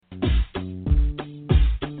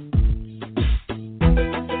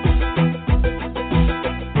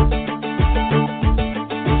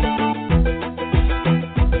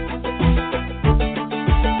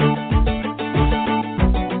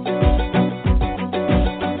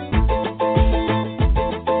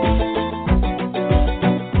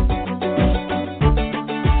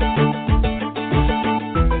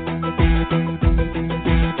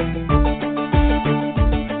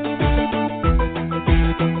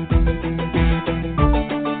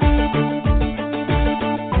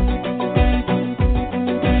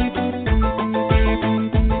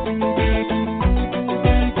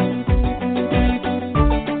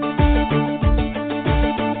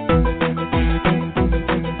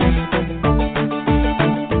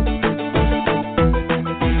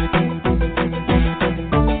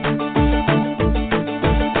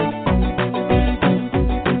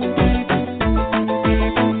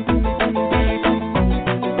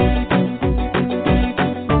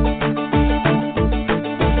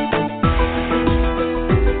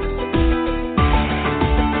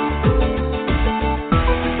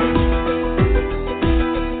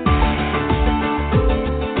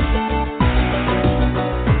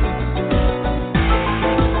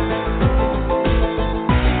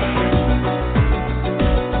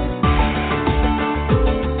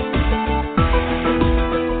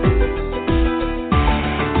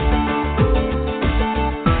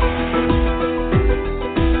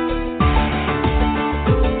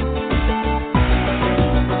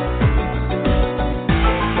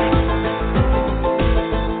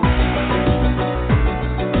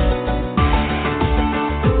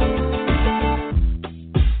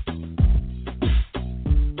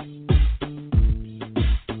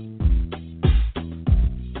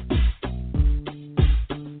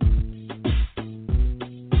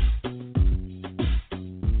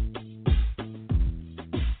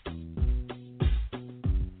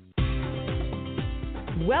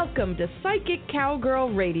Welcome to Psychic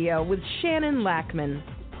Cowgirl Radio with Shannon Lackman.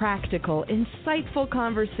 Practical, insightful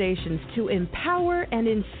conversations to empower and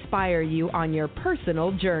inspire you on your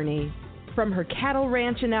personal journey. From her cattle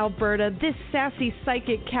ranch in Alberta, this sassy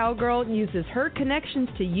psychic cowgirl uses her connections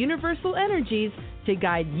to universal energies to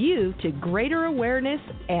guide you to greater awareness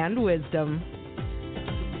and wisdom.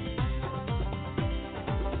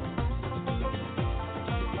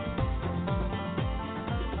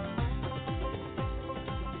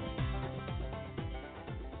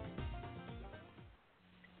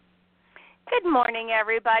 Good morning,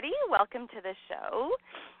 everybody. Welcome to the show.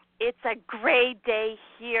 It's a gray day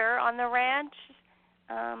here on the ranch.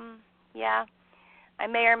 I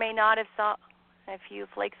may or may not have saw a few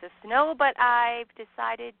flakes of snow, but I've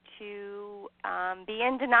decided to be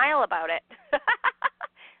in denial about it.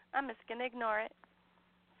 I'm just going to ignore it.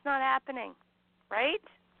 It's not happening, right?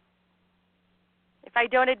 If I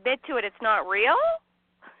don't admit to it, it's not real?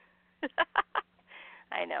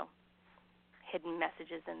 I know. Hidden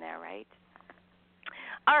messages in there, right?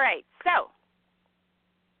 All right, so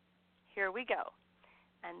here we go.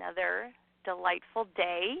 Another delightful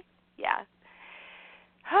day. Yeah.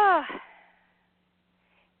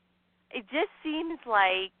 It just seems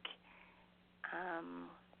like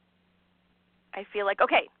I feel like,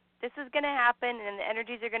 okay, this is going to happen and the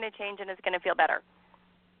energies are going to change and it's going to feel better.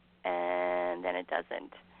 And then it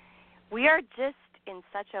doesn't. We are just in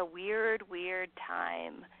such a weird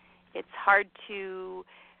time. It's hard to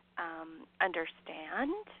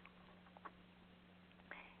understand.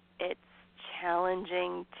 It's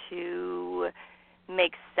challenging to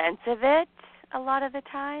make sense of it a lot of the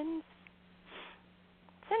times.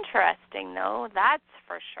 It's interesting, though, that's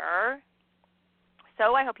for sure.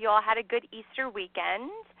 So I hope you all had a good Easter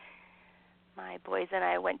weekend. My boys and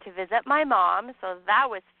I went to visit my mom, so that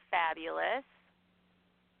was fabulous.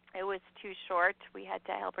 It was too short. We had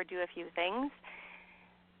to help her do a few things,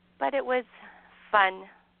 but it was fun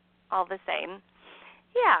all the same.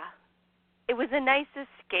 Yeah, it was a nice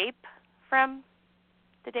escape from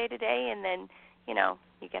the day-to-day, and then,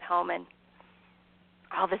 you get home and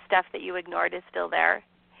all the stuff that you ignored is still there.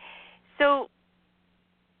 So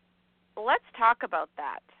let's talk about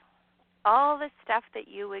that. All the stuff that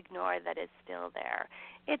you ignore that is still there.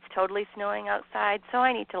 It's totally snowing outside, so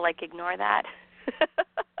I need to, ignore that.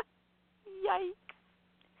 Yikes.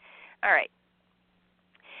 All right.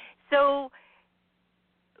 So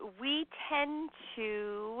we tend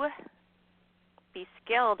to be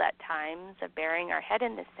skilled at times of burying our head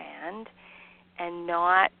in the sand and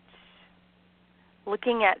not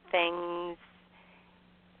looking at things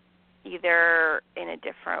either in a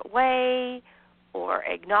different way or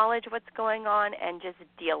acknowledge what's going on and just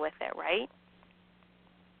deal with it, right?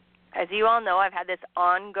 As you all know, I've had this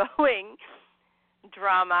ongoing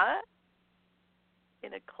drama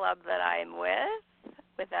in a club that I'm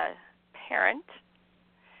with a parent,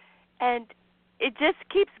 and it just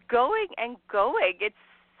keeps going and going. It's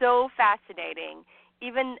so fascinating,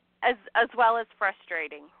 even as well as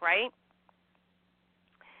frustrating, right?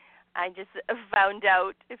 I just found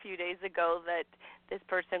out a few days ago that this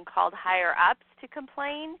person called higher ups to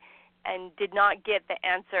complain and did not get the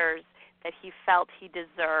answers that he felt he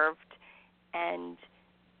deserved and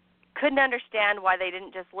couldn't understand why they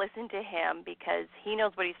didn't just listen to him because he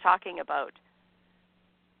knows what he's talking about.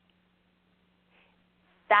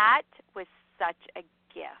 That was such a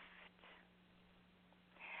gift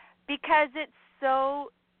because it's so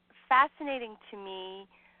fascinating to me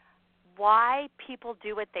why people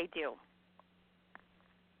do what they do.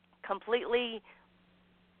 Completely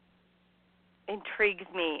intrigues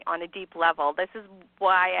me on a deep level. This is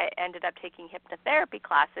why I ended up taking hypnotherapy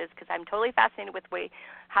classes, because I'm totally fascinated with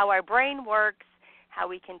how our brain works, how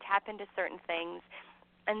we can tap into certain things.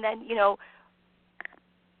 And then,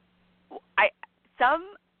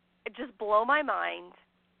 some just blow my mind.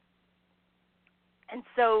 And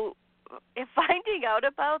so if finding out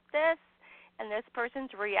about this and this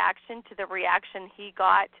person's reaction to the reaction he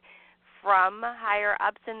got from higher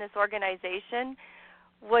ups in this organization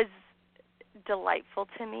was delightful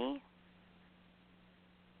to me.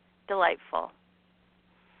 Delightful.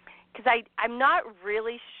 Because I'm not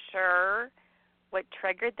really sure what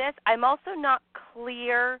triggered this. I'm also not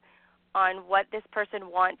clear on what this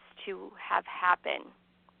person wants to have happen.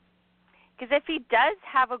 Because if he does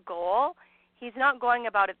have a goal, he's not going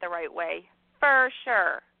about it the right way, for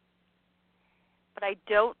sure. But I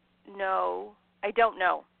don't know.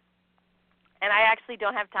 And I actually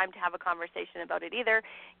don't have time to have a conversation about it either,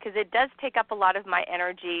 because it does take up a lot of my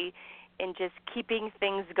energy in just keeping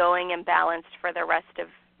things going and balanced for the rest of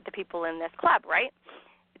the people in this club, right?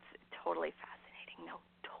 It's totally fascinating.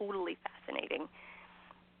 Totally fascinating.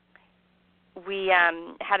 We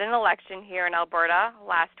had an election here in Alberta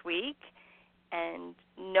last week, and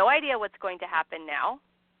no idea what's going to happen now.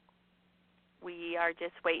 We are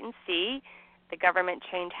just wait and see. The government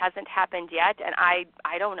change hasn't happened yet, and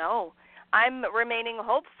I don't know. I'm remaining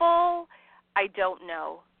hopeful. I don't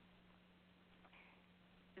know.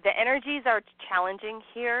 The energies are challenging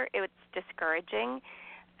here. It's discouraging.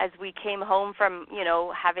 As we came home from,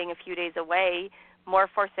 having a few days away, more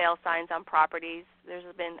for sale signs on properties. There's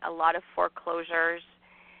been a lot of foreclosures.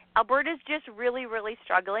 Alberta's just really, really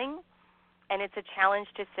struggling, and it's a challenge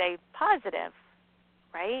to stay positive,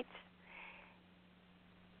 right?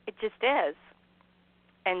 It just is.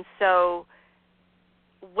 And so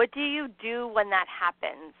what do you do when that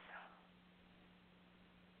happens?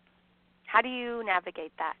 How do you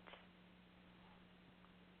navigate that?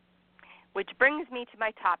 Which brings me to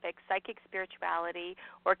my topic, psychic spirituality,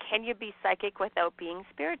 or can you be psychic without being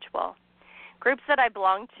spiritual? Groups that I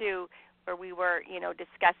belong to where we were,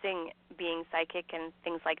 discussing being psychic and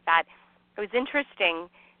things like that, it was interesting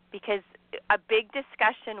because a big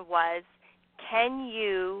discussion was, can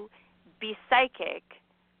you be psychic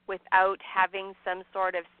without having some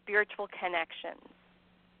sort of spiritual connections?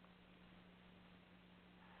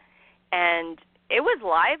 And it was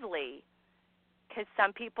lively because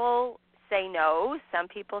some people say no, some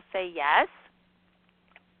people say yes.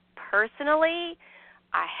 Personally,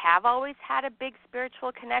 I have always had a big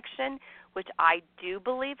spiritual connection, which I do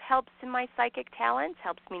believe helps in my psychic talents,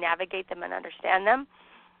 helps me navigate them and understand them.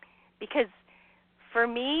 Because for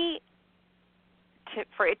me,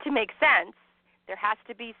 for it to make sense, there has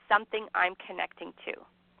to be something I'm connecting to.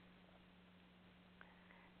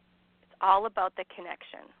 It's all about the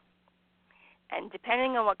connection. And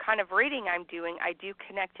depending on what kind of reading I'm doing, I do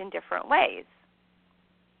connect in different ways.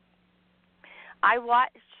 I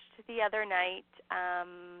watched the other night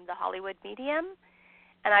The Hollywood Medium,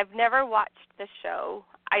 and I've never watched the show.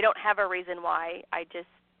 I don't have a reason why. I just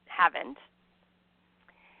haven't.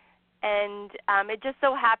 And it just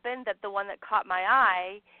so happened that the one that caught my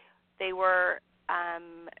eye, they were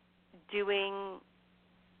doing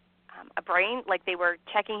they were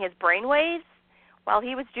checking his brain waves while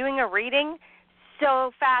he was doing a reading.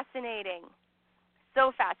 So fascinating.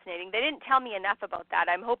 So fascinating. They didn't tell me enough about that.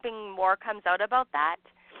 I'm hoping more comes out about that.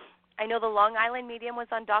 I know the Long Island Medium was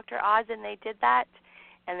on Dr. Oz, and they did that,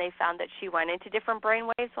 and they found that she went into different brain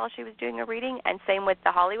waves while she was doing a reading, and same with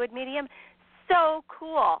the Hollywood Medium. So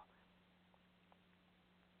cool.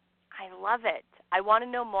 I love it. I want to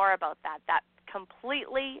know more about that. That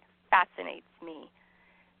completely fascinates me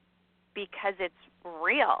because it's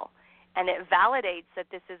real, and it validates that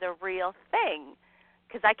this is a real thing.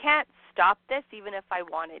 Because I can't stop this even if I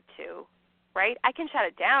wanted to, right? I can shut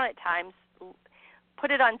it down at times,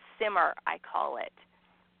 put it on simmer, I call it.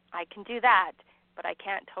 I can do that, but I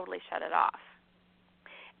can't totally shut it off.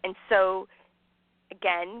 And so,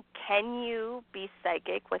 again, can you be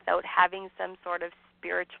psychic without having some sort of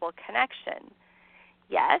spiritual connection?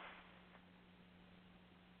 Yes,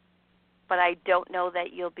 but I don't know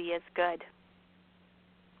that you'll be as good.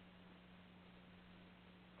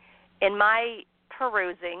 In my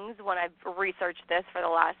perusings, when I've researched this for the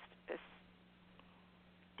last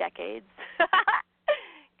decades,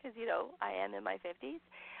 because, I am in my 50s,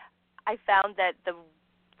 I found that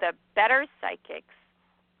the better psychics,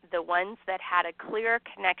 the ones that had a clear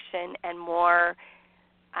connection and more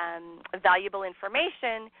valuable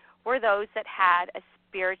information, were those that had a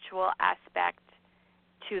spiritual aspect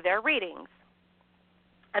to their readings.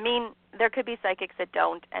 I mean, there could be psychics that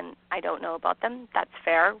don't, and I don't know about them. That's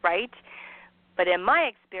fair, right? But in my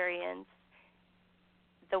experience,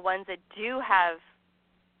 the ones that do have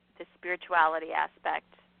the spirituality aspect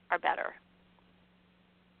are better.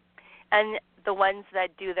 And the ones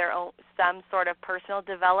that do their own, some sort of personal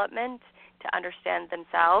development to understand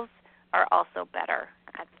themselves are also better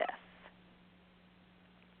at this.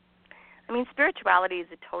 I mean, spirituality is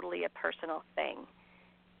totally a personal thing.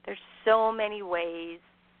 There's so many ways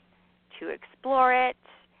to explore it.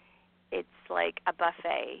 It's like a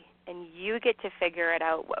buffet, and you get to figure it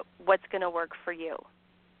out what's going to work for you.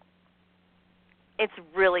 It's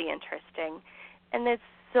really interesting, and there's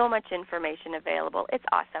so much information available. It's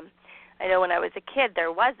awesome. I know when I was a kid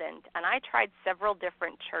there wasn't, and I tried several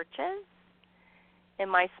different churches. In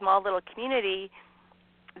my small little community,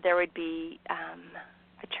 there would be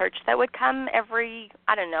a church that would come every,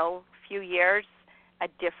 few years. A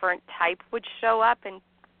different type would show up and,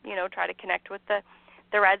 try to connect with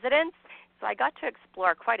the residents. So I got to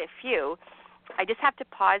explore quite a few. I just have to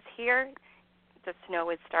pause here. The snow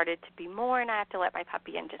has started to be more, and I have to let my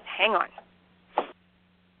puppy in. Just hang on.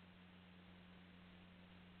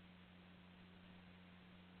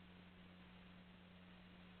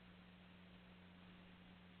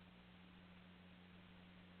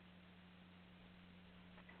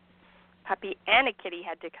 puppy and a kitty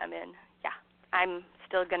had to come in. Yeah, I'm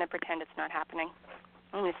still going to pretend it's not happening.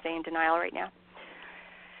 I'm going to stay in denial right now.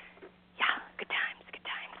 Yeah, good times, good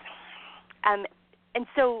times. And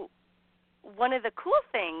so one of the cool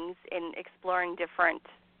things in exploring different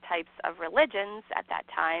types of religions at that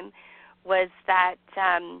time was that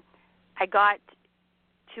I got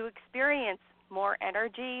to experience more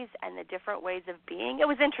energies and the different ways of being. It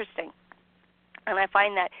was interesting. And I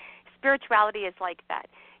find that spirituality is like that.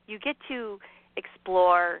 You get to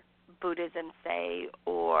explore Buddhism, say,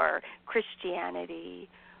 or Christianity,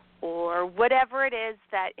 or whatever it is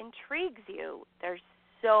that intrigues you. There's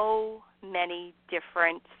so many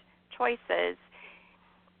different choices.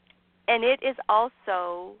 And it is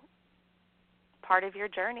also part of your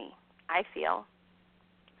journey, I feel,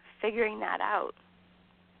 figuring that out.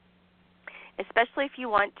 Especially if you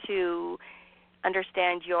want to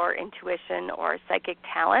understand your intuition or psychic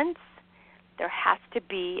talents, there has to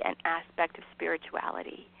be an aspect of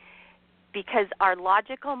spirituality. Because our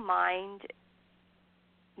logical mind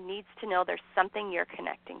needs to know there's something you're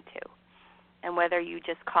connecting to. And whether you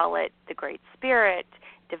just call it the Great Spirit,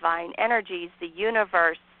 divine energies, the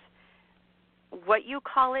universe, what you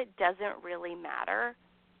call it doesn't really matter,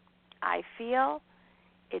 I feel.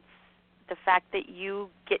 It's the fact that you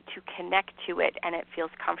get to connect to it and it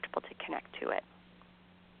feels comfortable to connect to it.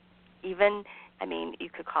 Even, you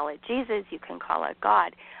could call it Jesus, you can call it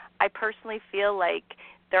God. I personally feel like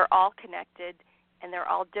they're all connected and they're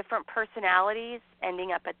all different personalities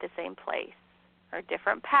ending up at the same place, or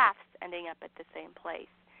different paths ending up at the same place.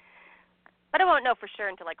 But I won't know for sure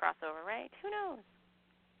until I cross over, right? Who knows?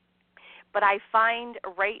 But I find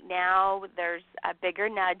right now there's a bigger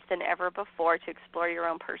nudge than ever before to explore your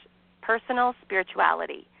own personal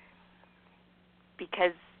spirituality,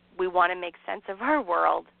 because we want to make sense of our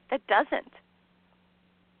world that doesn't.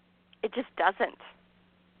 It just doesn't.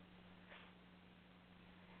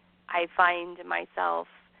 I find myself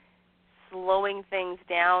slowing things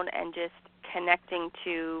down and just connecting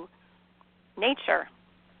to nature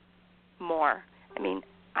more.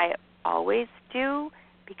 I always do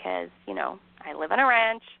because, I live on a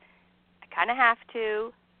ranch. I kind of have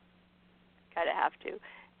to.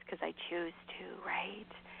 It's because I choose to, right?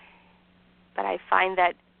 But I find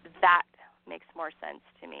that makes more sense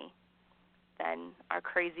to me than our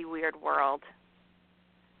crazy, weird world.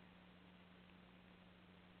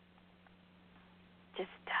 Just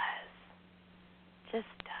does.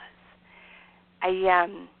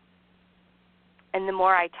 And the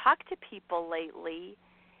more I talk to people lately,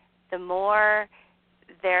 the more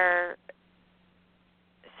they're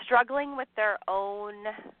struggling with their own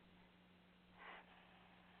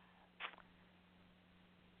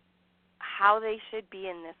how they should be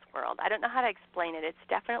in this world. I don't know how to explain it. It's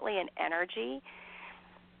definitely an energy,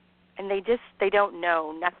 and they don't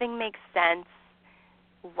know. Nothing makes sense.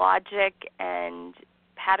 Logic and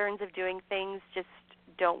patterns of doing things just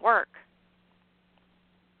don't work.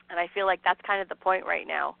 And I feel like that's kind of the point right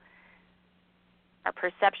now. Our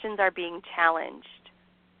perceptions are being challenged,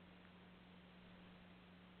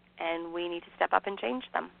 and we need to step up and change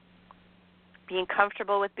them. Being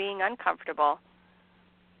comfortable with being uncomfortable.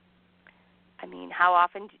 How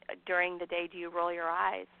often during the day do you roll your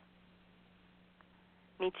eyes?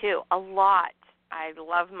 Me too, a lot. I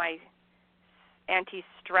love my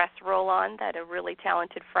anti-stress roll-on that a really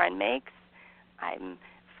talented friend makes. I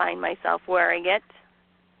find myself wearing it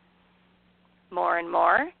more and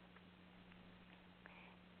more.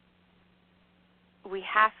 We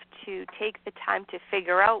have to take the time to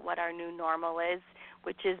figure out what our new normal is,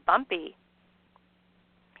 which is bumpy.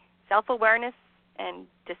 Self-awareness and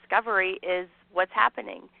discovery is what's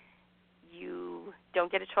happening. You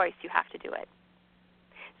don't get a choice. You have to do it.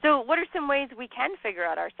 So what are some ways we can figure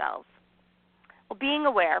out ourselves? Well, being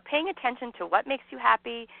aware, paying attention to what makes you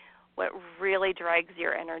happy, what really drags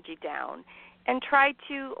your energy down, and try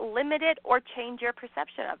to limit it or change your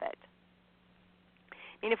perception of it.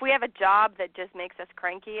 If we have a job that just makes us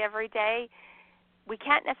cranky every day, we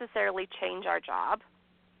can't necessarily change our job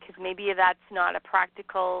because maybe that's not a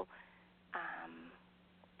practical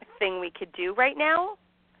thing we could do right now,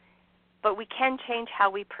 but we can change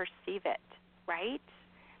how we perceive it, right?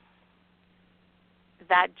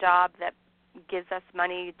 That job that gives us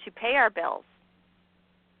money to pay our bills,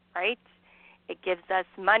 right? It gives us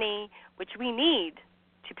money which we need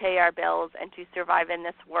to pay our bills and to survive in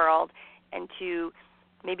this world and to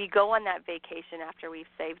maybe go on that vacation after we've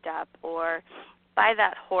saved up, or buy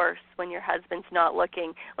that horse when your husband's not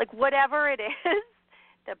looking. Like whatever it is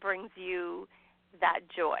that brings you that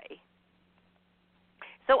joy.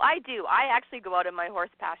 So I do. I actually go out in my horse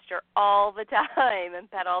pasture all the time and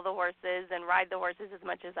pet all the horses and ride the horses as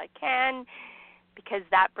much as I can because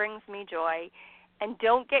that brings me joy. And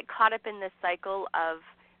don't get caught up in this cycle of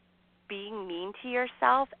being mean to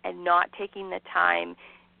yourself and not taking the time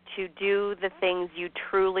to do the things you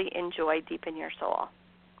truly enjoy deep in your soul.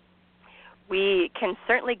 We can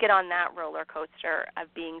certainly get on that roller coaster of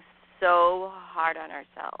being so hard on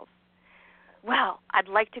ourselves. Well, I'd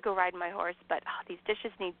like to go ride my horse, but these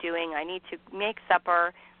dishes need doing. I need to make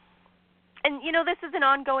supper. And, this is an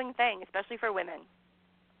ongoing thing, especially for women.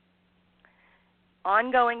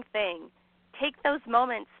 Ongoing thing. Take those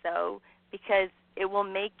moments, though, because it will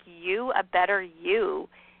make you a better you.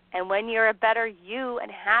 And when you're a better you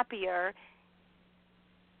and happier,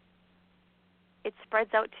 it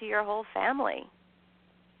spreads out to your whole family.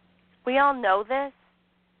 We all know this,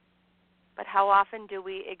 but how often do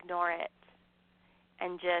we ignore it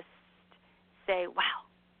and just say, wow,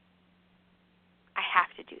 I have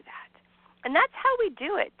to do that. And that's how we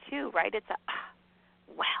do it, too, right? It's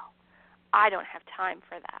well, I don't have time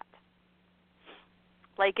for that.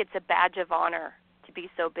 Like it's a badge of honor to be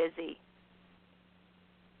so busy.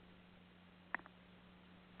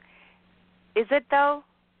 Is it, though?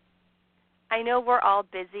 I know we're all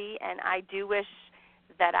busy, and I do wish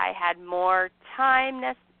that I had more time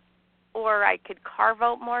or I could carve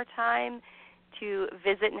out more time to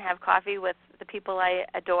visit and have coffee with the people I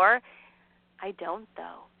adore. I don't,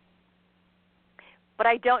 though. But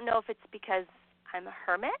I don't know if it's because I'm a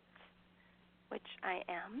hermit, which I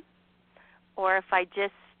am, or if I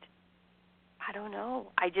don't know.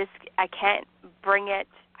 I can't bring it.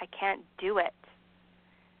 I can't do it.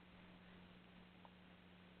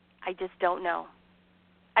 I just don't know.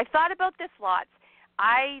 I've thought about this lots.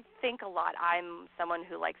 I think a lot. I'm someone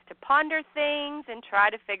who likes to ponder things and try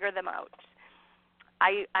to figure them out.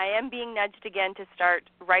 I am being nudged again to start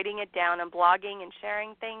writing it down and blogging and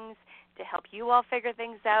sharing things to help you all figure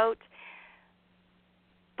things out.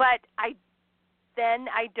 But I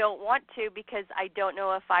don't want to because I don't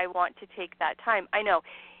know if I want to take that time. I know.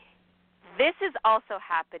 This is also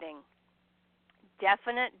happening.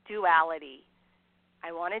 Definite duality.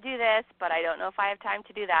 I want to do this, but I don't know if I have time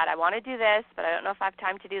to do that. I want to do this, but I don't know if I have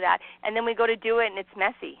time to do that. And then we go to do it, and it's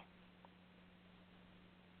messy.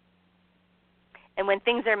 And when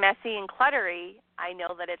things are messy and cluttery, I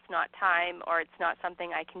know that it's not time or it's not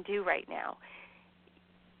something I can do right now.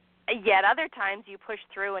 Yet other times you push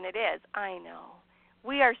through and it is. I know.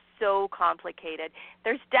 We are so complicated.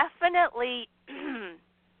 There's definitely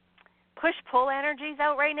push-pull energies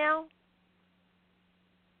out right now.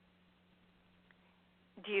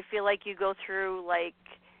 Do you feel like you go through like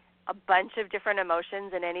a bunch of different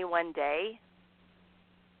emotions in any one day?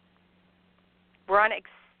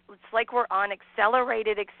 It's like we're on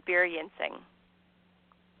accelerated experiencing.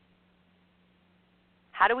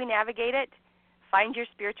 How do we navigate it? Find your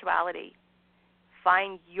spirituality.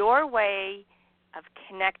 Find your way of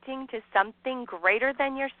connecting to something greater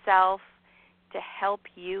than yourself to help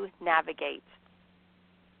you navigate.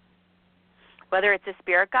 Whether it's a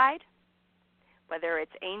spirit guide, whether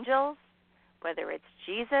it's angels, whether it's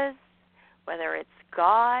Jesus, whether it's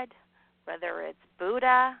God, whether it's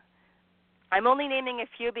Buddha. I'm only naming a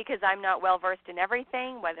few because I'm not well-versed in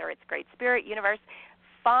everything, whether it's Great Spirit, Universe.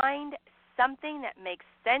 Find something that makes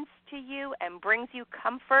sense to you and brings you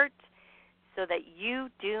comfort so that you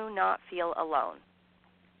do not feel alone.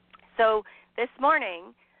 So this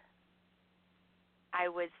morning, I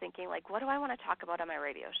was thinking, what do I want to talk about on my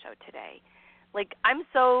radio show today? I'm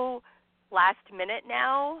so last minute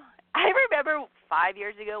now. I remember 5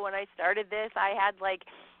 years ago when I started this, I had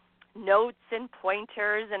notes and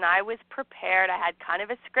pointers, and I was prepared. I had kind of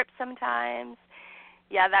a script sometimes.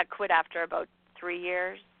 Yeah, that quit after about 3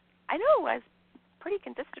 years. I know, I was pretty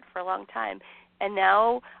consistent for a long time. And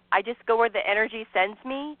now I just go where the energy sends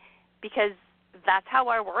me because that's how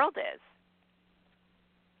our world is.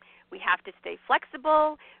 We have to stay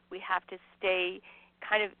flexible. We have to stay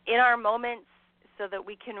kind of in our moments so that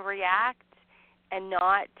we can react and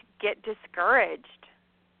not get discouraged.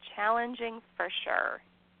 Challenging for sure.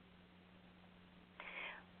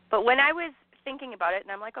 But when I was thinking about it,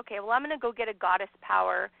 and I'm like, okay, well, I'm going to go get a Goddess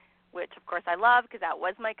Power, which, of course, I love because that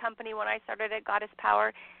was my company when I started at Goddess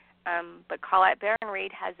Power. But Colette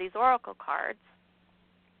Baron-Reid has these oracle cards.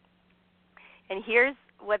 And here's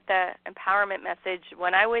what the empowerment message,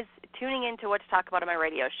 when I was tuning into what to talk about on my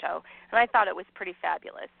radio show, and I thought it was pretty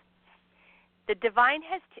fabulous. The divine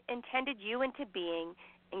has intended you into being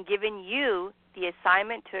and given you the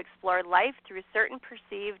assignment to explore life through certain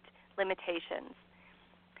perceived limitations.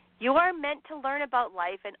 You are meant to learn about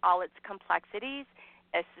life and all its complexities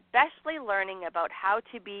especially learning about how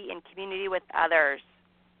to be in community with others.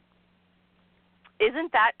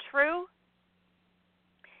 Isn't that true?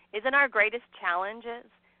 Isn't our greatest challenges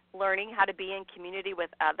learning how to be in community with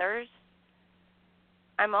others?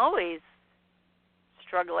 I'm always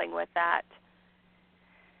struggling with that.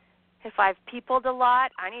 If I've peopled a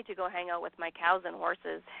lot, I need to go hang out with my cows and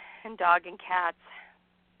horses and dog and cats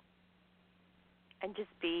and just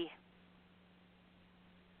be.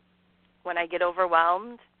 When I get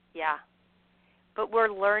overwhelmed, yeah. But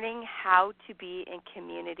we're learning how to be in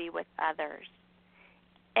community with others.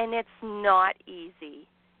 And it's not easy.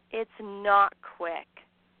 It's not quick.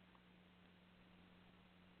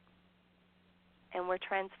 And we're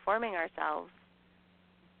transforming ourselves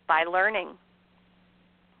by learning.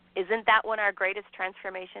 Isn't that when our greatest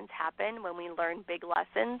transformations happen, when we learn big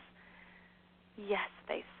lessons? Yes,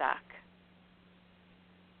 they suck.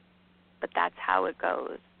 But that's how it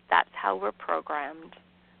goes. That's how we're programmed.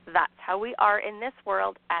 That's how we are in this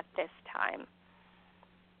world at this time.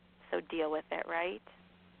 So deal with it, right?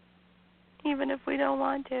 Even if we don't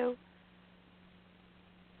want to.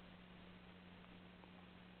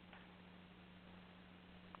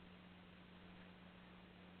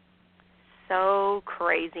 So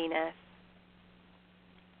craziness.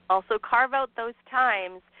 Also carve out those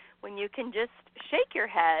times when you can just shake your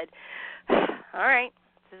head. All right,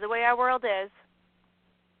 this is the way our world is.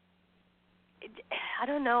 I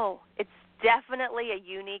don't know. It's definitely a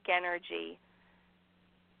unique energy.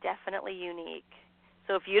 Definitely unique.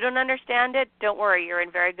 So if you don't understand it, don't worry. You're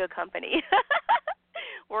in very good company.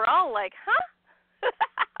 We're all like, huh?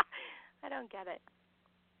 I don't get it.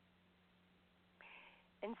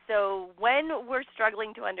 And so when we're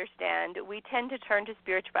struggling to understand, we tend to turn to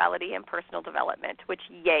spirituality and personal development, which,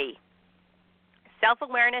 yay.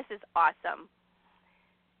 Self-awareness is awesome.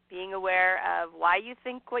 Being aware of why you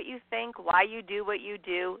think what you think, why you do what you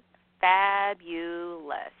do,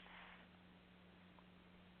 fabulous.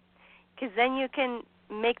 Because then you can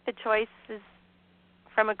make the choices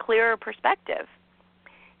from a clearer perspective.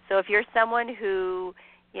 So if you're someone who,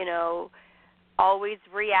 always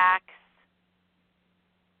reacts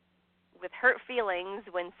with hurt feelings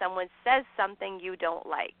when someone says something you don't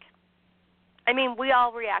like. I mean, we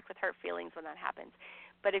all react with hurt feelings when that happens.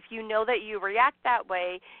 But if you know that you react that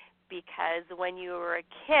way because when you were a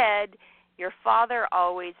kid, your father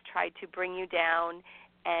always tried to bring you down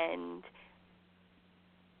and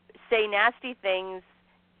say nasty things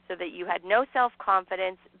so that you had no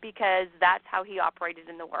self-confidence because that's how he operated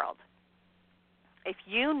in the world. If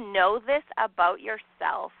you know this about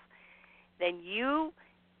yourself, then you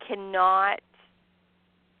cannot,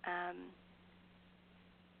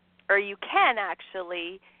 or you can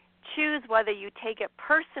actually choose whether you take it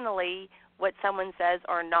personally what someone says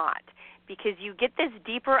or not, because you get this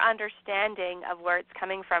deeper understanding of where it's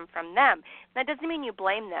coming from them. That doesn't mean you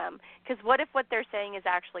blame them, because what if what they're saying is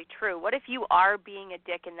actually true? What if you are being a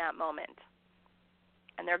dick in that moment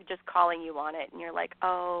and they're just calling you on it and you're like,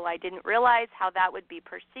 oh, I didn't realize how that would be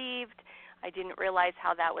perceived. I didn't realize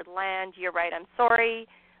how that would land. You're right, I'm sorry.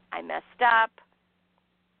 I messed up.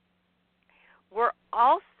 We're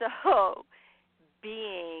also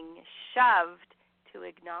being shoved to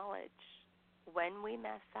acknowledge when we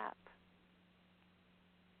mess up.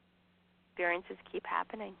 Experiences keep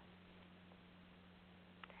happening.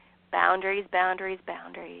 Boundaries, boundaries,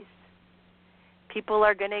 boundaries. People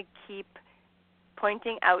are going to keep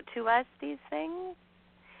pointing out to us these things.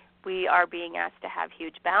 We are being asked to have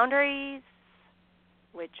huge boundaries,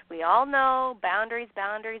 which we all know. Boundaries,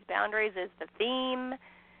 boundaries, boundaries is the theme.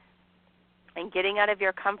 And getting out of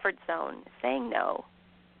your comfort zone, saying no.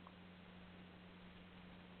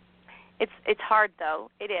 It's hard,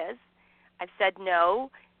 though. It is. I've said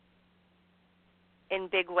no in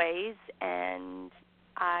big ways, and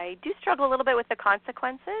I do struggle a little bit with the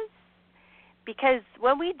consequences, because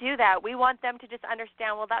when we do that, we want them to just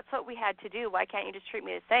understand, well, that's what we had to do. Why can't you just treat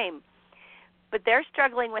me the same? But they're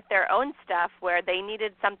struggling with their own stuff where they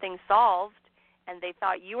needed something solved, and they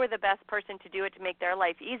thought you were the best person to do it to make their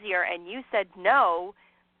life easier, and you said no.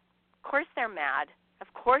 Of course they're mad.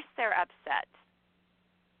 Of course they're upset.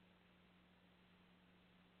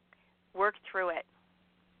 Work through it.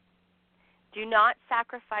 Do not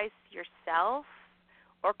sacrifice yourself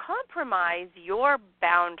or compromise your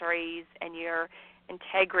boundaries and your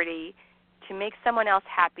integrity to make someone else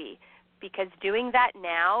happy, because doing that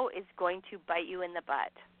now is going to bite you in the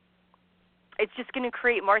butt. It's just going to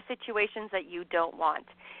create more situations that you don't want.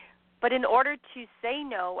 But in order to say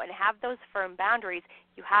no and have those firm boundaries,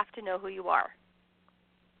 you have to know who you are.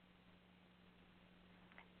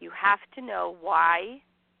 You have to know why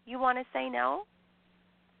you want to say no.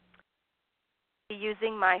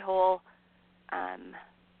 using my whole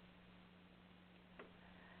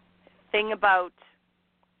thing about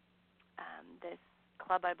this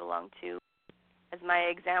club I belong to as my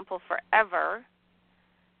example forever.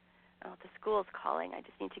 Oh, the school's calling. I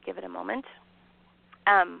just need to give it a moment.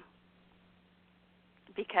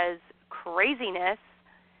 Because craziness,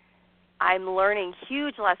 I'm learning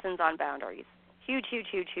huge lessons on boundaries. Huge, huge,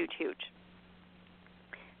 huge, huge, huge.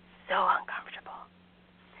 So uncomfortable.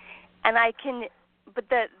 And but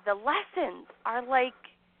the lessons are like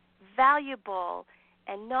valuable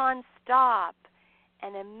and nonstop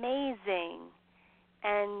and amazing.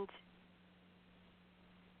 And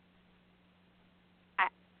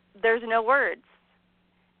there's no words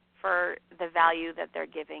for the value that they're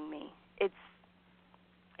giving me. It's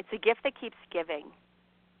a gift that keeps giving,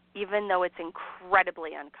 even though it's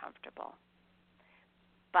incredibly uncomfortable.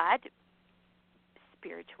 But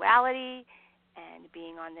spirituality and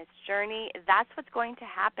being on this journey, that's what's going to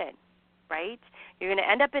happen, right? You're going to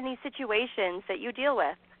end up in these situations that you deal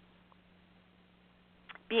with.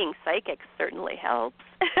 Being psychic certainly helps.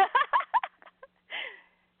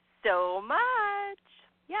 So much.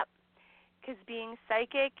 Yep. Because being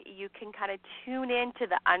psychic, you can kind of tune into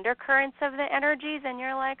the undercurrents of the energies, and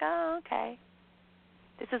you're like, oh, okay.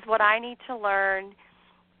 This is what I need to learn.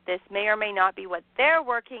 This may or may not be what they're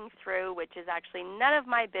working through, which is actually none of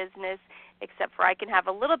my business, except for I can have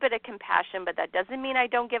a little bit of compassion, but that doesn't mean I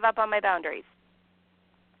don't give up on my boundaries.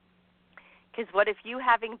 Because what if you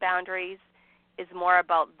having boundaries is more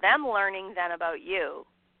about them learning than about you?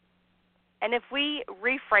 And if we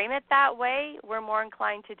reframe it that way, we're more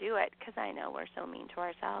inclined to do it, because I know we're so mean to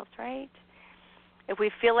ourselves, right? If we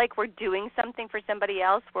feel like we're doing something for somebody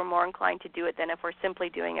else, we're more inclined to do it than if we're simply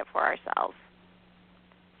doing it for ourselves.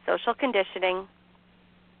 Social conditioning.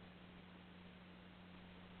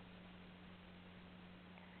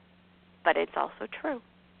 But it's also true.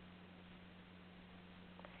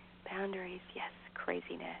 Boundaries, yes,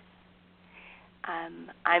 craziness.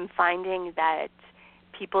 I'm finding that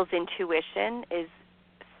people's intuition is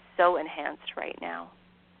so enhanced right now.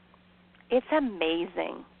 It's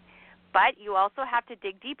amazing. But you also have to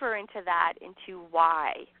dig deeper into that, into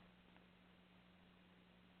why.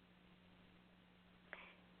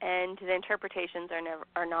 And the interpretations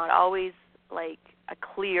are not always like a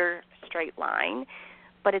clear, straight line,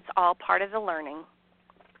 but it's all part of the learning.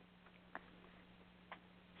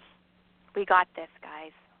 We got this,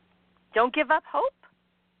 guys. Don't give up hope.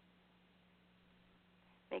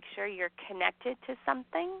 Make sure you're connected to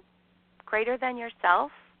something greater than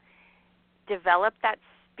yourself. Develop that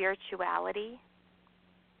spirituality.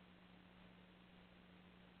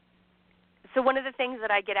 So one of the things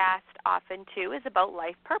that I get asked often too is about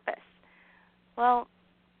life purpose. Well,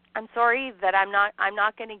 I'm sorry that I'm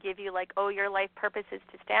not going to give you like, oh, your life purpose is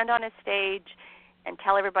to stand on a stage and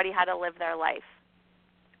tell everybody how to live their life.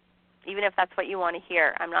 Even if that's what you want to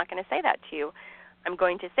hear, I'm not going to say that to you. I'm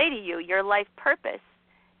going to say to you, your life purpose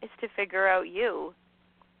is to figure out you.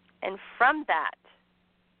 And from that,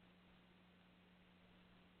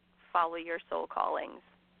 follow your soul callings.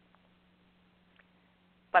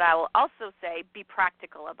 But I will also say, be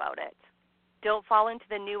practical about it. Don't fall into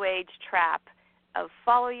the new age trap of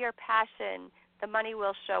follow your passion, the money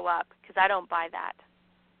will show up, because I don't buy that.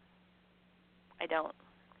 I don't.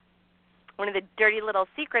 One of the dirty little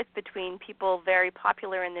secrets between people very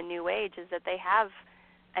popular in the new age is that they have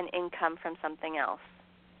an income from something else.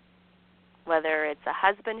 Whether it's a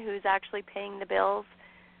husband who's actually paying the bills,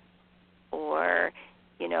 or,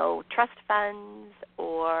 trust funds,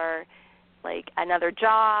 or like another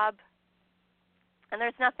job. And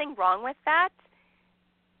there's nothing wrong with that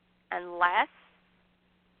unless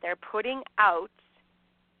they're putting out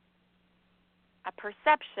a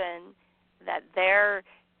perception that their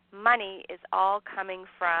money is all coming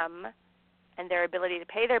from, and their ability to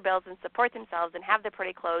pay their bills and support themselves and have their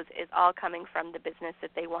pretty clothes is all coming from the business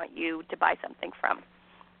that they want you to buy something from.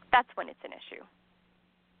 That's when it's an issue.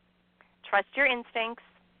 Trust your instincts.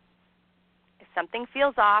 If something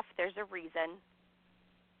feels off, there's a reason.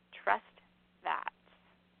 Trust that.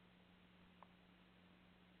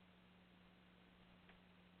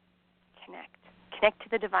 Connect to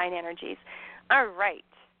the divine energies. All right.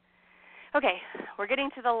 Okay, we're getting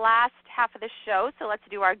to the last half of the show, so let's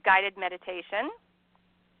do our guided meditation.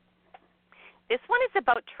 This one is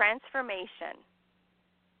about transformation.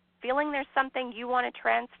 Feeling there's something you want to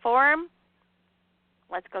transform?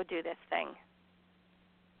 Let's go do this thing.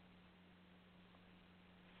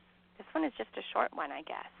 This one is just a short one, I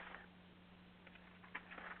guess.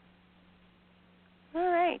 All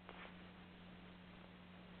right.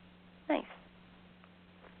 Nice.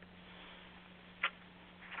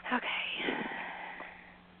 Okay.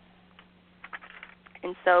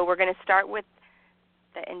 And so we're going to start with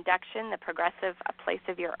the induction, the progressive, a place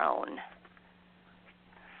of your own.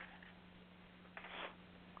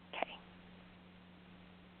 Okay.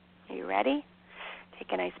 Are you ready?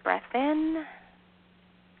 Take a nice breath in.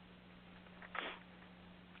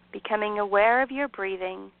 Becoming aware of your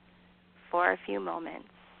breathing for a few moments.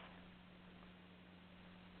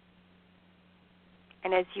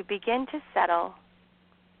 And as you begin to settle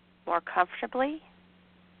more comfortably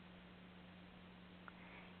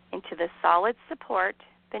into the solid support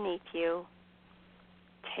beneath you,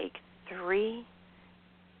 take 3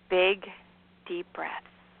 big, deep breaths.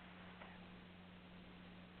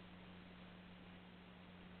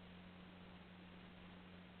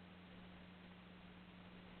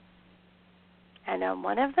 And on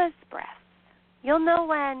one of those breaths, you'll know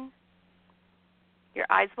when, your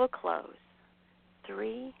eyes will close.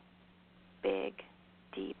 3 big,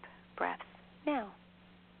 deep breaths now.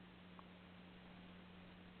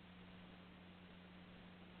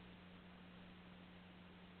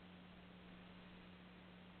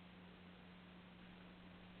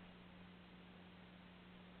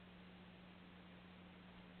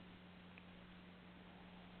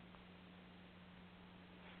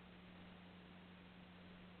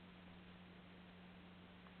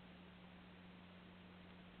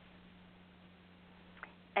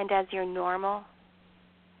 And as your normal,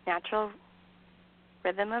 natural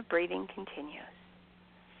rhythm of breathing continues,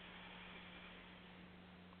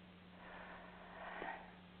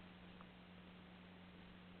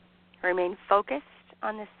 remain focused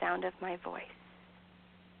on the sound of my voice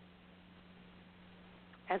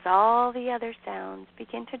as all the other sounds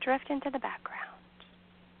begin to drift into the background.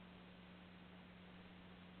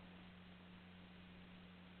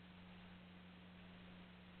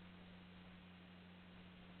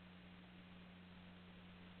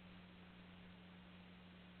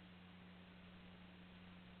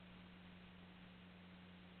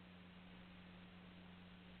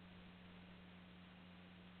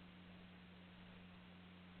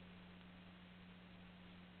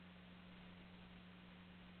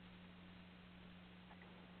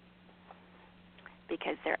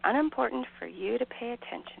 Because they're unimportant for you to pay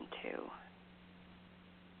attention to.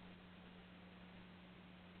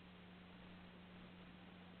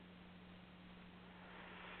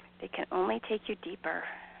 They can only take you deeper.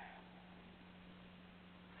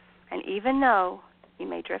 And even though you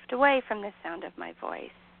may drift away from the sound of my voice,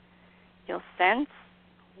 you'll sense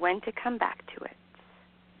when to come back to it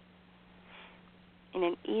in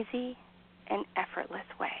an easy and effortless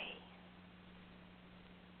way.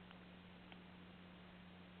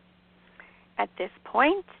 At this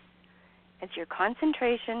point, as your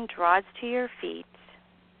concentration draws to your feet,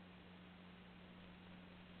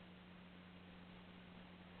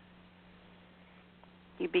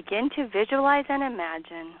 you begin to visualize and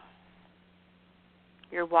imagine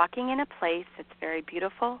you're walking in a place that's very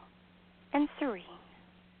beautiful and serene.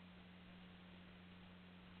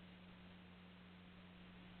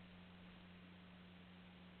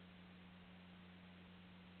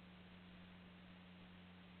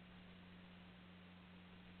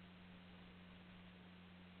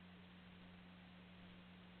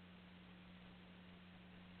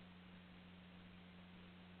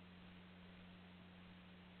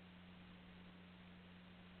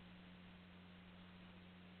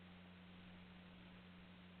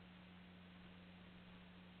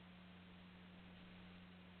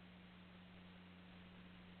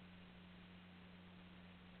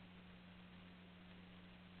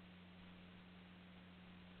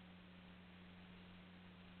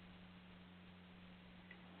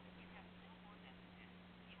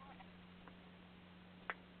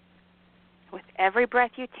 With every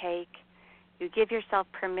breath you take, you give yourself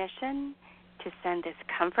permission to send this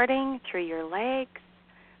comforting through your legs,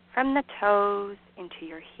 from the toes into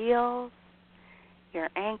your heels, your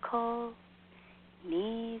ankles,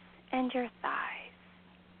 knees, and your thighs.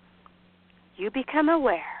 You become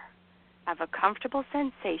aware of a comfortable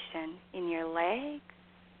sensation in your legs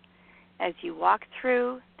as you walk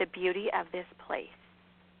through the beauty of this place.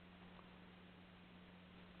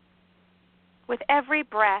 With every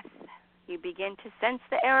breath, you begin to sense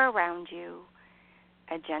the air around you,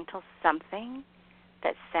 a gentle something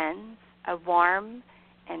that sends a warm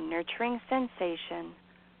and nurturing sensation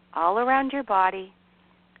all around your body,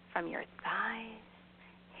 from your thighs,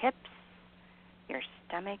 hips, your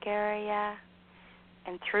stomach area,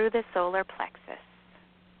 and through the solar plexus.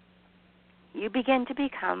 You begin to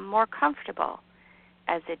become more comfortable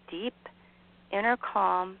as a deep inner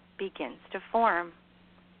calm begins to form.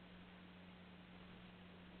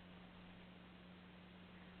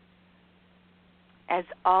 as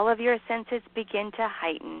all of your senses begin to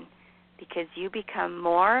heighten because you become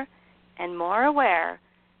more and more aware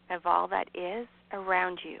of all that is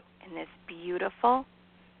around you in this beautiful,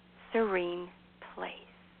 serene place.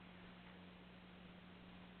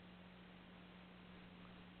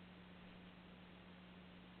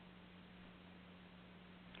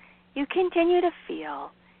 You continue to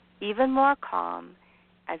feel even more calm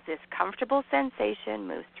as this comfortable sensation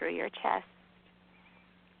moves through your chest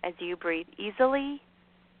as you breathe easily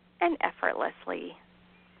and effortlessly,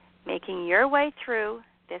 making your way through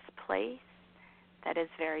this place that is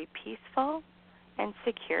very peaceful and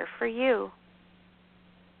secure for you.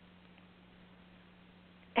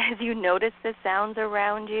 As you notice the sounds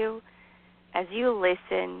around you, as you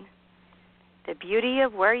listen, the beauty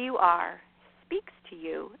of where you are speaks to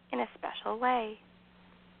you in a special way.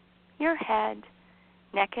 Your head,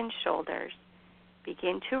 neck, and shoulders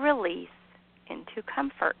begin to release into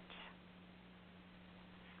comfort.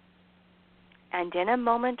 And in a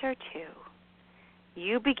moment or two,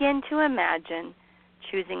 you begin to imagine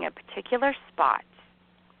choosing a particular spot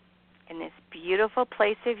in this beautiful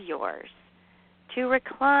place of yours to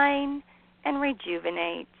recline and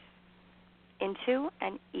rejuvenate into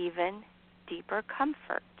an even deeper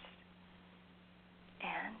comfort.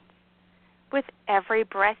 And with every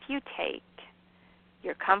breath you take,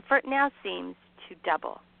 your comfort now seems to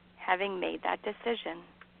double, having made that decision.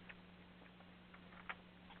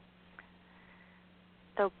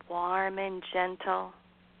 The warm and gentle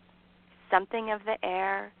something of the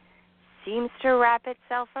air seems to wrap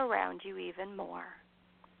itself around you even more,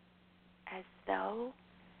 as though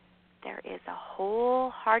there is a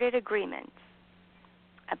wholehearted agreement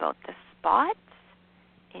about the spots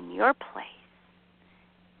in your place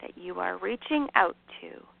that you are reaching out to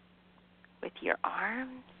with your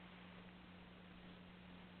arms,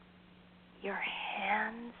 your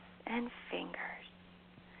hands and fingers,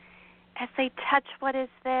 as they touch what is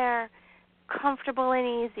there, comfortable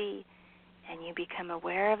and easy, and you become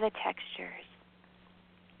aware of the textures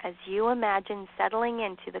as you imagine settling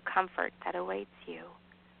into the comfort that awaits you.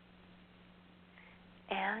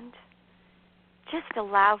 And just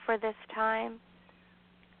allow for this time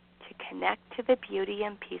to connect to the beauty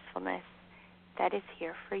and peacefulness that is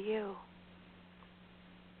here for you.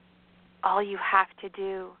 All you have to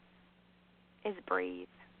do is breathe.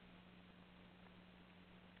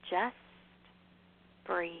 Just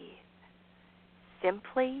breathe,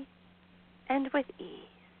 simply and with ease,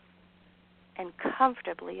 and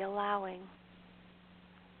comfortably allowing.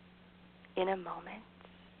 In a moment,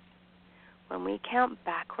 when we count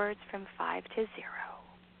backwards from 5 to 0,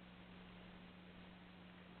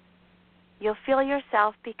 you'll feel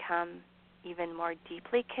yourself become even more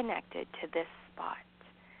deeply connected to this spot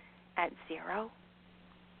at 0,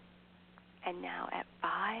 and now at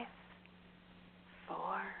 5, 4,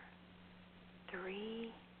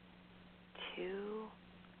 3, 2,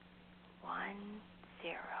 1,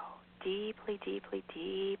 0. Deeply, deeply,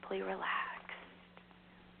 deeply relaxed.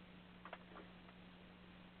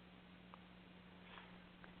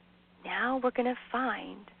 Now we're going to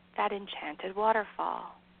find that enchanted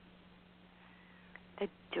waterfall. The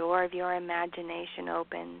door of your imagination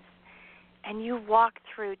opens, and you walk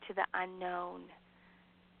through to the unknown.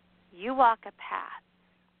 You walk a path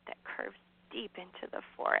that curves deep into the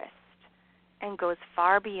forest and goes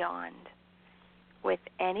far beyond, with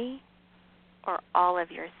any or all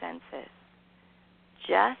of your senses,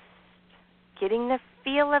 just getting the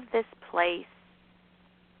feel of this place.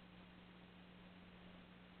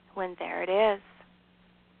 When there it is,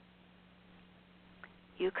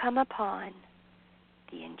 you come upon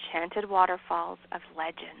the enchanted waterfalls of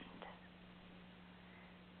legend.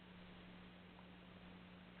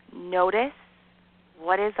 Notice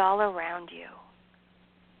what is all around you.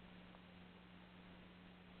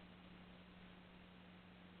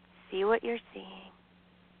 See what you're seeing,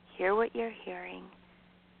 hear what you're hearing,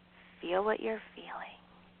 feel what you're feeling.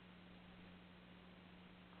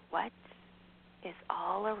 What is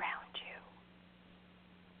all around you?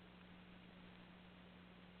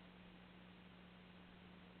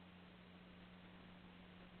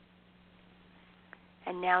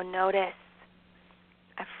 And now notice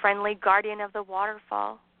a friendly guardian of the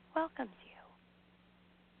waterfall welcomes you.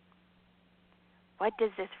 What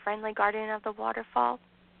does this friendly guardian of the waterfall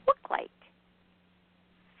look like,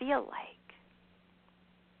 feel like,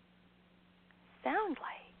 sound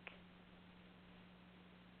like?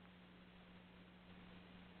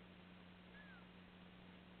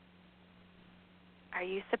 Are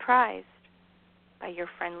you surprised by your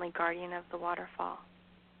friendly guardian of the waterfall?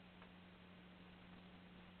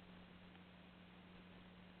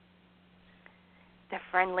 The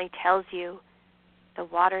friendly tells you The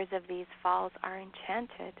waters of these falls are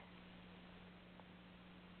enchanted.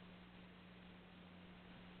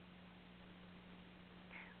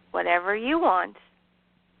 Whatever you want,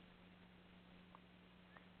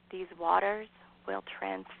 these waters will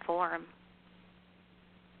transform.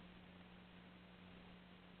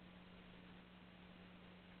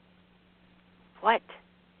 What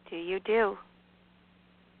do you do?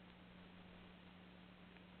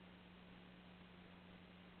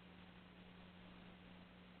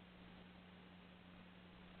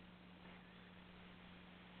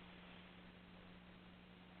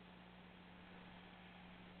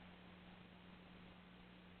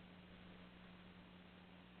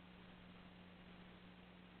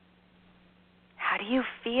 How do you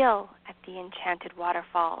feel at the enchanted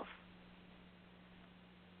waterfalls?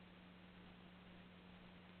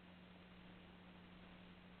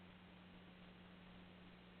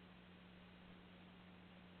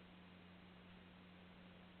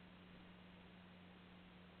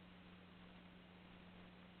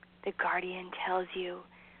 The guardian tells you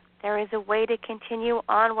there is a way to continue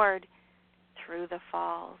onward through the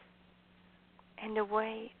falls, and a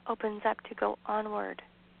way opens up to go onward.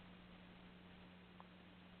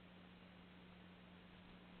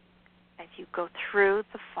 As you go through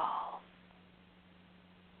the falls,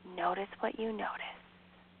 notice what you notice.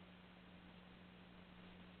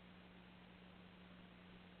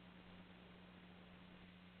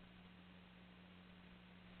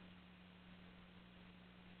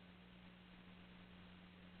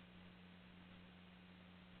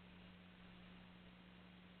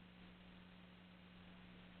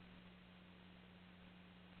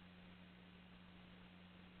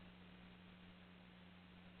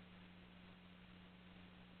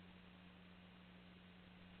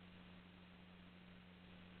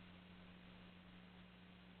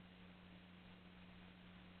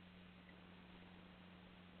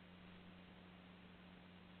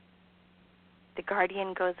 The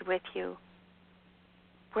guardian goes with you.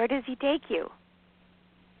 Where does he take you?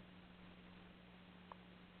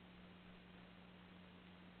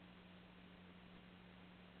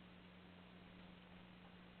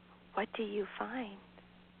 What do you find?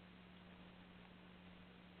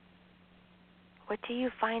 What do you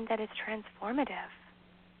find that is transformative?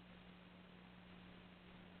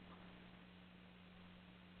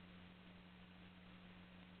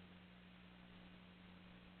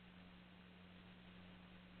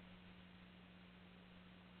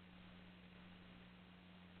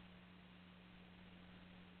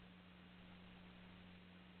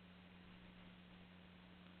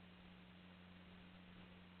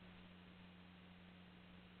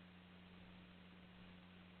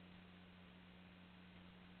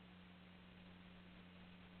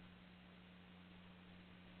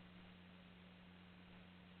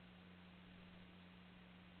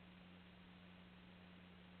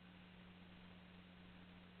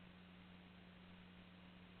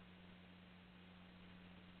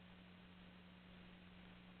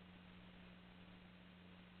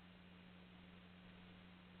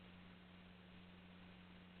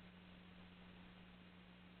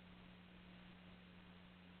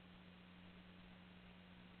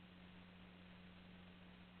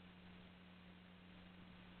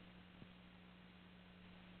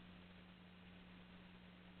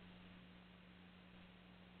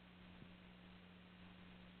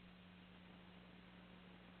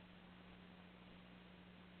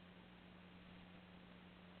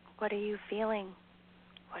 What are you feeling?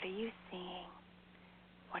 What are you seeing?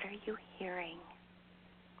 What are you hearing?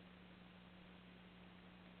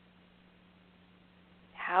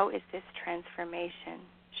 How is this transformation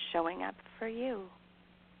showing up for you?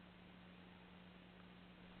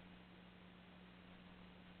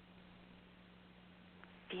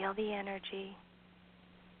 Feel the energy,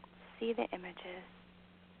 see the images,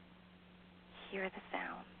 hear the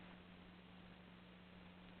sounds.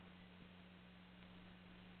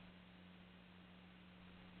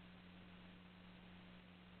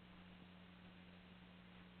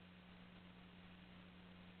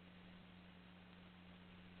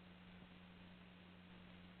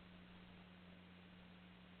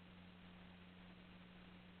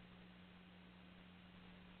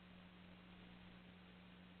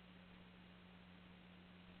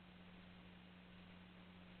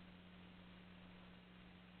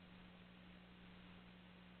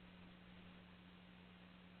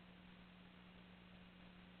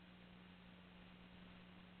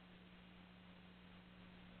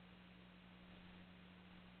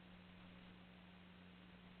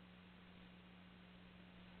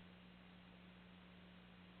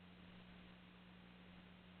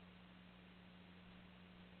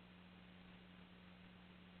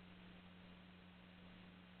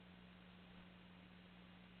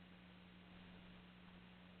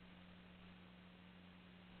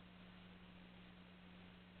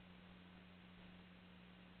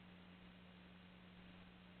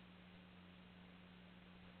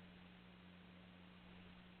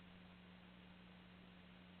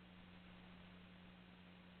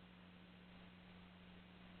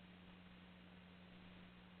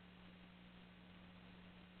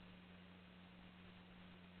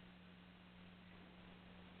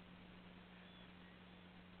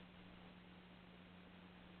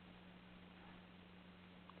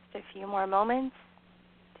 a few more moments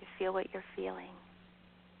to feel what you're feeling.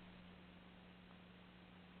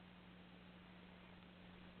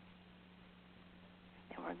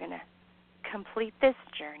 And we're going to complete this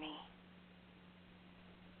journey.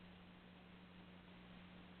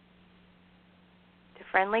 The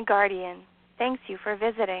friendly guardian thanks you for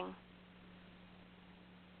visiting.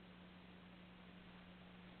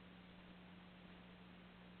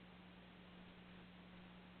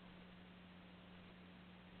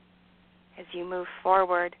 As you move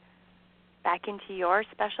forward back into your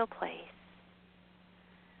special place,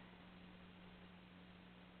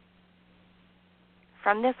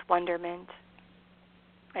 from this wonderment,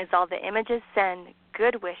 as all the images send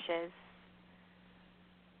good wishes,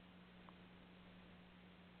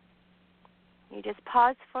 you just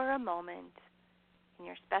pause for a moment in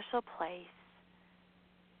your special place,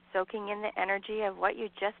 soaking in the energy of what you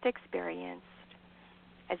just experienced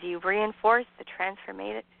as you reinforce the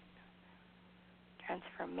transformation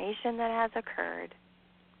that has occurred.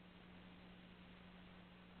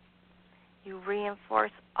 You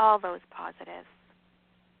reinforce all those positives.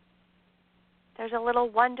 There's a little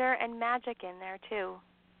wonder and magic in there, too.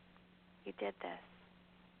 You did this.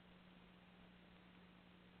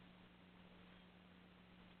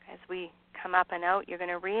 As we come up and out, you're going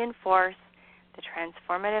to reinforce the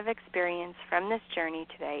transformative experience from this journey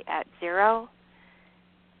today at 0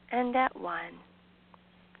 and at 1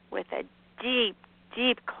 with a deep,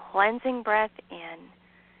 deep cleansing breath in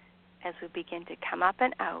as we begin to come up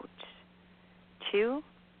and out. 2,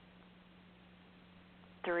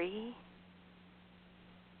 3,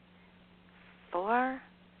 4,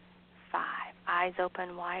 5. Eyes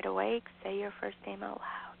open wide awake. Say your first name out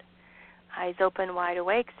loud. Eyes open wide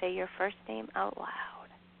awake. Say your first name out loud.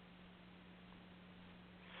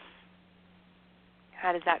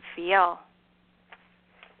 How does that feel?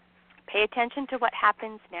 Pay attention to what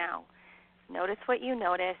happens now. Notice what you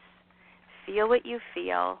notice. Feel what you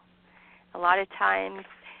feel. A lot of times,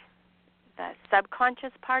 the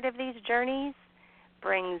subconscious part of these journeys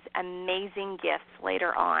brings amazing gifts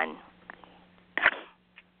later on.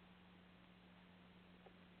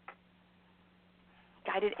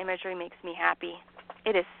 Guided imagery makes me happy.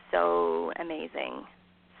 It is so amazing.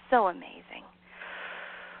 So amazing.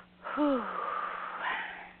 Whew.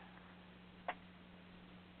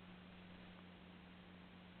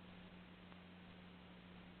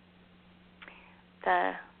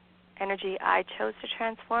 The energy I chose to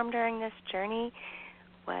transform during this journey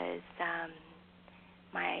was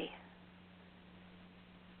my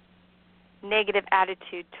negative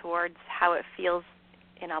attitude towards how it feels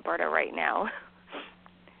in Alberta right now.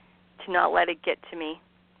 To not let it get to me.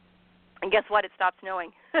 And guess what? It stopped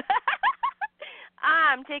snowing.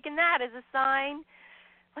 I'm taking that as a sign.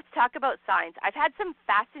 Let's talk about signs. I've had some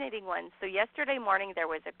fascinating ones. So yesterday morning there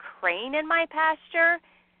was a crane in my pasture.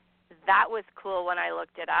 That was cool when I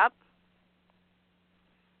looked it up.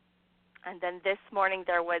 And then this morning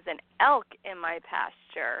there was an elk in my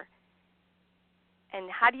pasture. And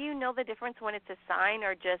how do you know the difference when it's a sign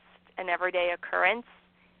or just an everyday occurrence?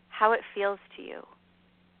 How it feels to you.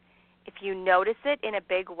 If you notice it in a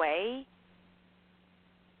big way,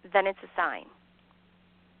 then it's a sign.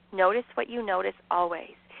 Notice what you notice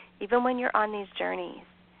always, even when you're on these journeys.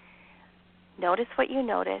 Notice what you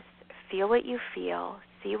notice, feel what you feel,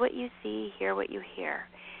 see what you see, hear what you hear.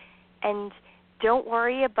 And don't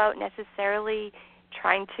worry about necessarily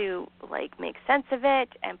trying to make sense of it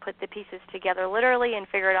and put the pieces together literally and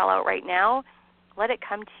figure it all out right now. Let it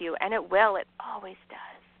come to you, and it will. It always does.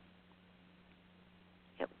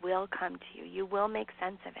 It will come to you. You will make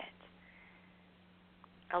sense of it.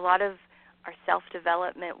 A lot of our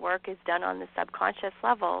self-development work is done on the subconscious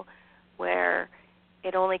level where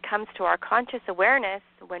it only comes to our conscious awareness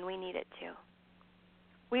when we need it to.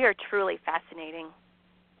 We are truly fascinating.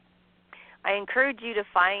 I encourage you to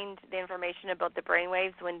find the information about the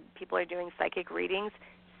brainwaves when people are doing psychic readings.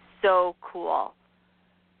 So cool.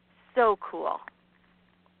 So cool.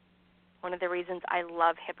 One of the reasons I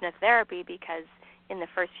love hypnotherapy because in the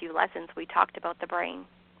first few lessons, we talked about the brain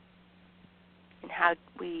and how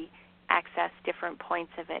we access different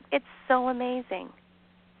points of it. It's so amazing.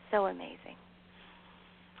 So amazing.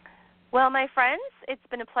 Well, my friends, it's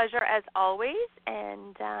been a pleasure as always,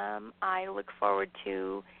 and I look forward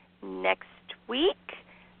to next week.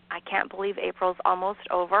 I can't believe April's almost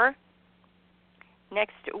over.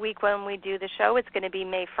 Next week when we do the show, it's going to be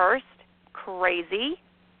May 1st. Crazy.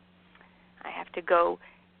 I have to go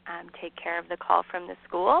take care of the call from the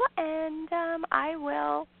school, and I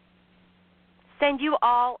will send you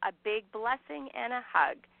all a big blessing and a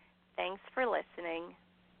hug. Thanks for listening.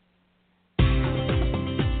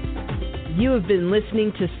 You have been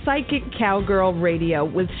listening to Psychic Cowgirl Radio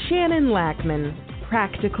with Shannon Lackman.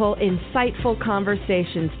 Practical, insightful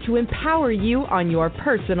conversations to empower you on your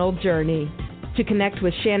personal journey. To connect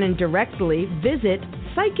with Shannon directly, visit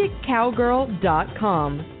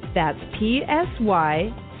PsychicCowgirl.com. That's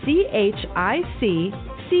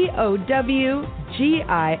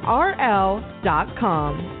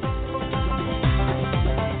PsychicCowgirl.com.